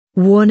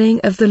Warning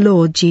of the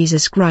Lord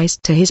Jesus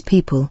Christ to his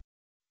people.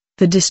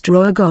 The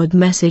Destroyer God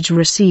message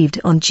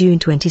received on June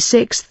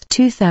 26,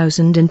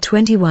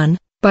 2021,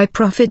 by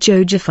Prophet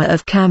Jojapha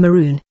of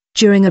Cameroon,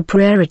 during a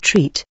prayer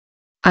retreat.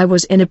 I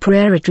was in a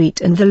prayer retreat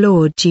and the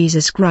Lord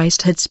Jesus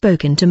Christ had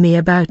spoken to me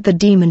about the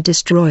demon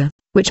destroyer,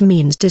 which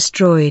means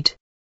destroyed.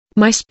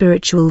 My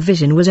spiritual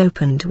vision was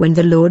opened when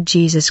the Lord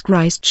Jesus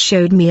Christ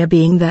showed me a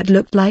being that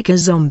looked like a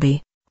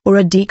zombie, or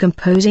a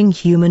decomposing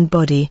human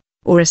body,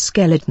 or a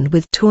skeleton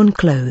with torn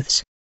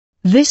clothes.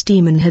 This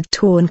demon had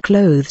torn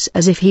clothes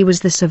as if he was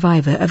the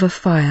survivor of a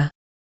fire.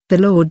 The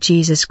Lord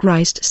Jesus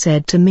Christ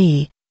said to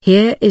me,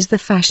 "Here is the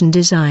fashion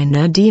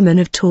designer demon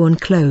of torn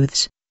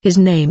clothes, his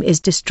name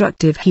is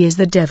Destructive, he is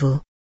the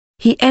devil."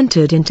 He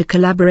entered into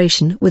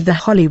collaboration with the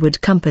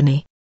Hollywood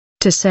company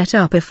to set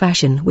up a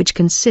fashion which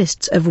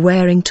consists of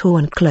wearing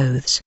torn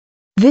clothes.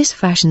 This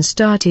fashion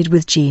started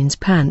with jeans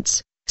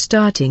pants.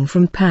 Starting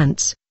from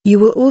pants, you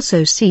will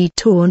also see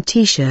torn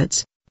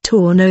t-shirts,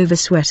 torn over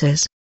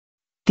sweaters.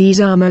 These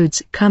are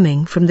modes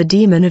coming from the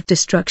demon of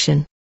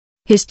destruction.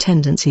 His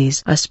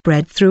tendencies are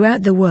spread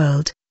throughout the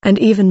world, and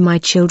even my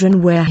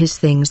children wear his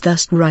things,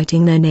 thus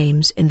writing their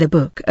names in the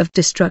book of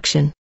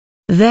destruction.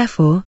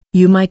 Therefore,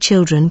 you my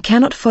children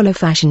cannot follow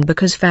fashion,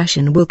 because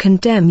fashion will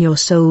condemn your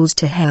souls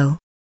to hell.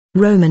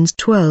 Romans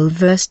 12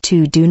 verse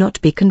 2. Do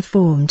not be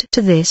conformed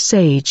to this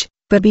age,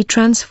 but be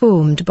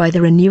transformed by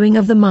the renewing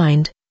of the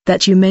mind,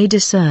 that you may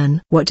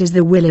discern what is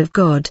the will of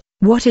God,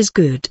 what is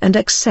good and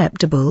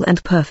acceptable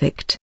and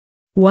perfect.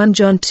 1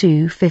 John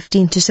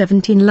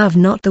 2:15-17. Love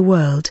not the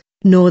world,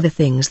 nor the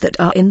things that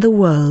are in the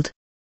world.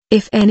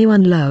 If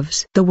anyone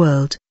loves the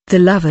world, the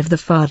love of the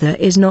Father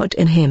is not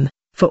in him,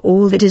 for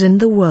all that is in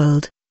the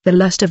world, the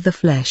lust of the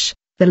flesh,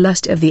 the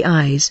lust of the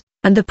eyes,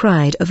 and the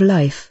pride of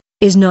life,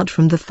 is not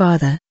from the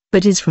Father,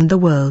 but is from the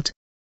world.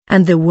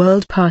 And the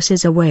world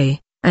passes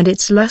away, and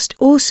its lust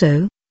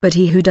also, but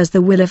he who does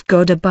the will of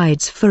God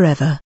abides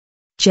forever.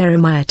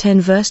 Jeremiah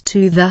 10 verse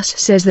 2. Thus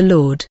says the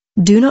Lord,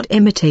 do not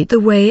imitate the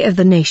way of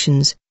the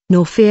nations,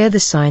 nor fear the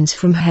signs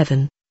from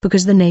heaven,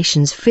 because the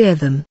nations fear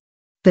them.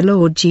 The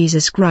Lord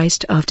Jesus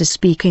Christ, after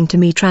speaking to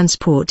me,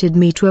 transported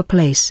me to a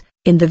place.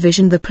 In the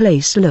vision the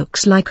place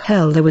looks like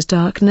hell. There was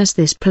darkness.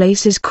 This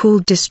place is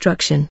called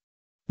destruction.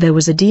 There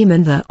was a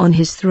demon there on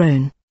his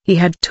throne. He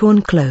had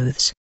torn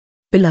clothes.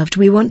 Beloved,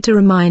 we want to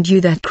remind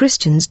you that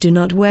Christians do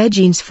not wear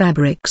jeans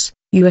fabrics.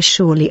 You are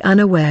surely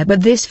unaware,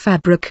 but this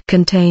fabric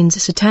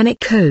contains satanic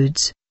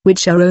codes,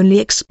 which are only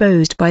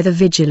exposed by the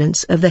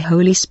vigilance of the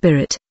Holy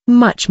Spirit,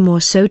 much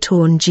more so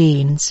torn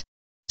jeans.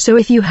 So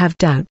if you have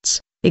doubts,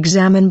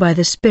 examine by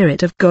the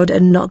Spirit of God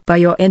and not by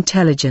your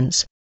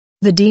intelligence.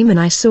 The demon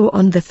I saw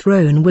on the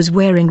throne was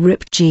wearing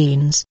ripped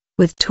jeans,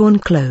 with torn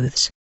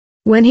clothes.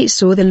 When he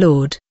saw the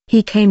Lord,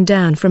 he came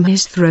down from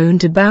his throne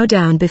to bow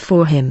down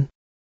before him.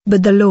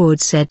 But the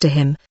Lord said to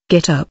him,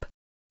 "Get up.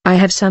 I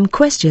have some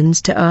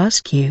questions to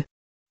ask you."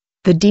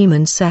 The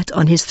demon sat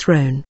on his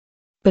throne.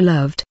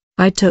 Beloved,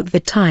 I took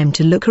the time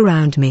to look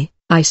around me.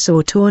 I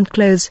saw torn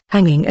clothes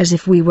hanging as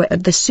if we were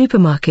at the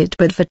supermarket,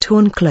 but for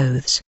torn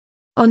clothes.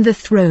 On the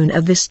throne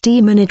of this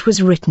demon it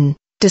was written,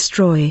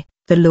 "Destroy."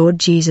 The Lord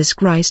Jesus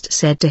Christ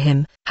said to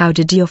him, "How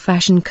did your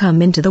fashion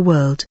come into the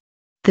world?"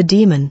 The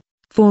demon,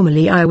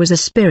 formerly I was a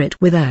spirit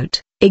without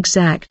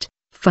exact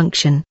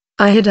function.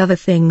 I had other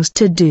things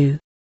to do.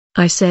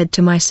 I said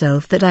to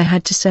myself that I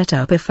had to set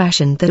up a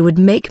fashion that would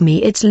make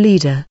me its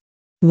leader.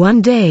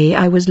 One day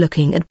I was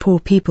looking at poor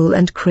people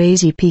and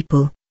crazy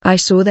people. I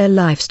saw their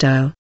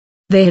lifestyle.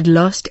 They had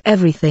lost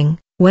everything.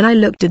 When I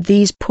looked at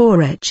these poor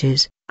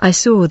wretches, I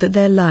saw that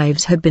their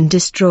lives had been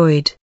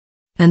destroyed.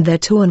 And their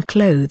torn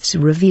clothes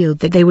revealed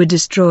that they were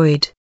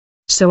destroyed.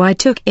 So I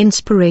took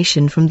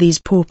inspiration from these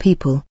poor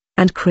people,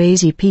 and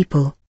crazy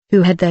people,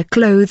 who had their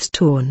clothes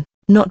torn,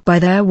 not by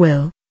their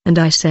will, and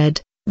I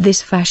said,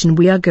 this fashion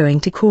we are going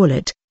to call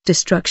it,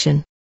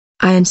 destruction.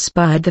 I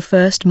inspired the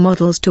first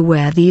models to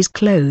wear these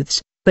clothes,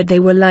 but they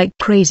were like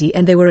crazy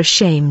and they were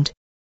ashamed.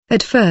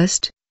 At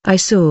first, I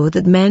saw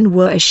that men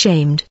were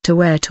ashamed to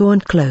wear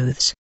torn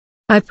clothes.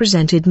 I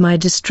presented my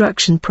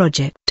destruction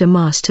project to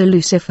Master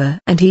Lucifer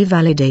and he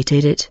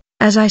validated it.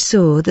 As I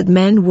saw that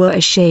men were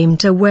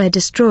ashamed to wear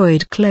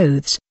destroyed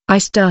clothes, I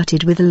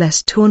started with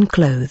less torn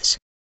clothes.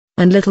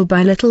 And little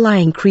by little I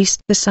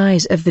increased the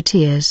size of the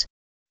tiers.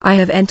 I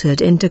have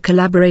entered into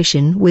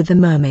collaboration with the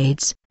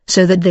mermaids,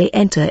 so that they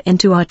enter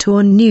into our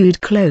torn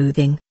nude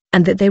clothing,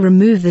 and that they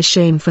remove the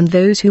shame from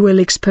those who will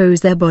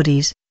expose their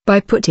bodies, by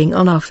putting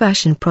on our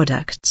fashion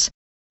products.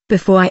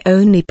 Before I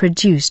only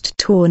produced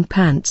torn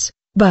pants,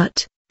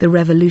 but, the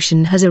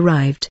revolution has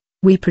arrived,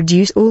 we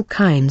produce all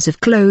kinds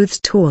of clothes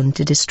torn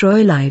to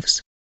destroy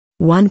lives.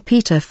 1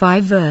 Peter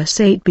 5 verse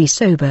 8. Be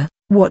sober,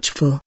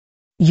 watchful.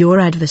 Your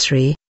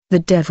adversary, the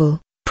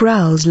devil,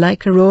 prowls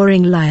like a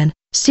roaring lion,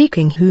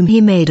 seeking whom he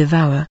may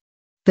devour.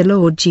 The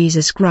Lord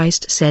Jesus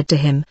Christ said to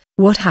him,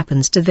 "What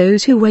happens to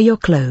those who wear your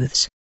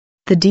clothes?"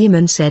 The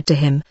demon said to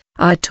him,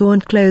 "Our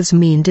torn clothes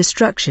mean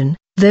destruction,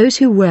 those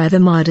who wear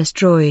them are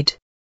destroyed."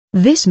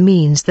 This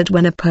means that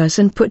when a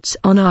person puts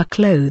on our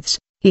clothes,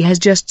 He has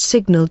just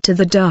signaled to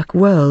the dark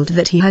world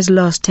that he has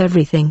lost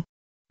everything.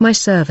 My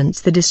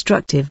servants the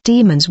destructive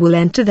demons will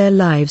enter their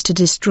lives to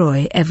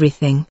destroy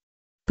everything.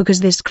 Because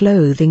this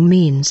clothing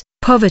means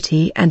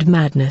poverty and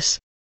madness.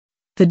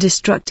 The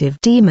destructive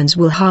demons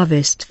will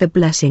harvest the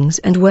blessings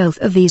and wealth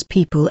of these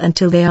people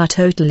until they are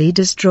totally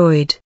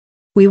destroyed.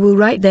 We will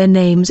write their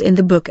names in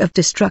the book of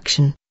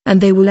destruction, and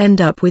they will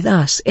end up with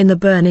us in the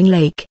burning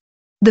lake.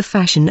 The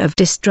fashion of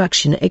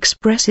destruction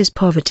expresses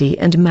poverty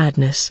and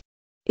madness.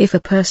 If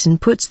a person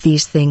puts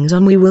these things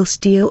on, we will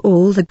steal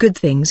all the good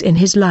things in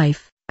his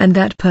life, and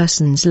that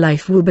person's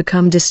life will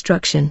become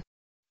destruction.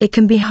 It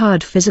can be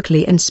hard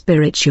physically and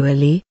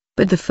spiritually,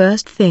 but the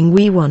first thing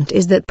we want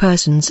is that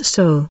person's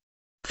soul.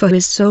 For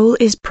his soul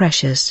is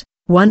precious.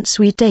 Once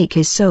we take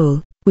his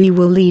soul, we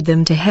will lead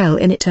them to hell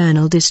in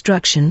eternal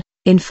destruction,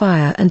 in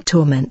fire and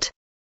torment.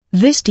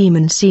 This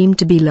demon seemed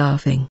to be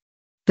laughing.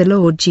 The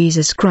Lord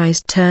Jesus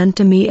Christ turned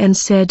to me and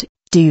said,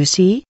 "Do you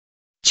see?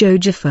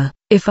 Joseph,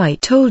 if I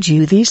told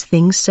you these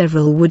things,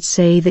 several would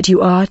say that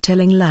you are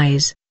telling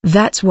lies.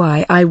 That's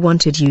why I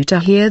wanted you to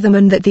hear them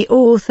and that the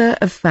author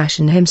of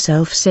fashion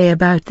himself say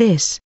about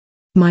this.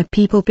 My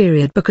people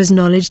because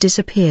knowledge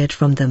disappeared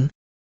from them.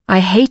 I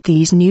hate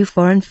these new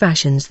foreign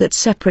fashions that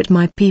separate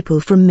my people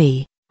from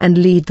me, and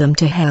lead them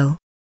to hell.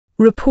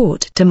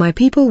 Report to my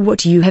people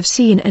what you have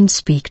seen and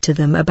speak to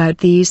them about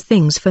these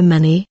things, for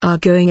many are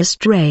going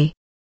astray."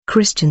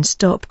 Christian,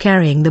 stop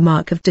carrying the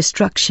mark of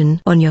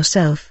destruction on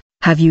yourself.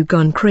 Have you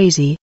gone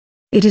crazy?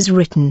 It is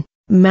written,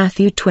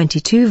 Matthew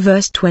 22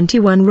 verse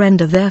 21,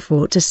 "Render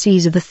therefore to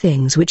Caesar the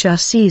things which are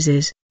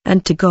Caesar's,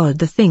 and to God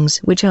the things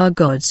which are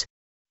God's."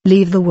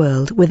 Leave the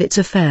world with its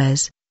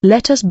affairs.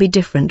 Let us be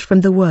different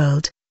from the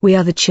world. We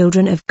are the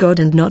children of God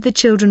and not the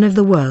children of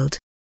the world.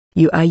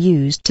 You are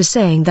used to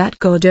saying that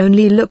God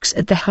only looks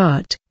at the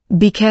heart.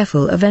 Be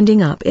careful of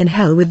ending up in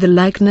hell with the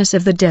likeness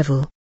of the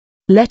devil.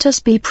 Let us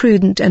be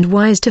prudent and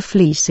wise to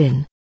flee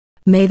sin.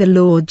 May the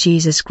Lord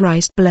Jesus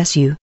Christ bless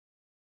you.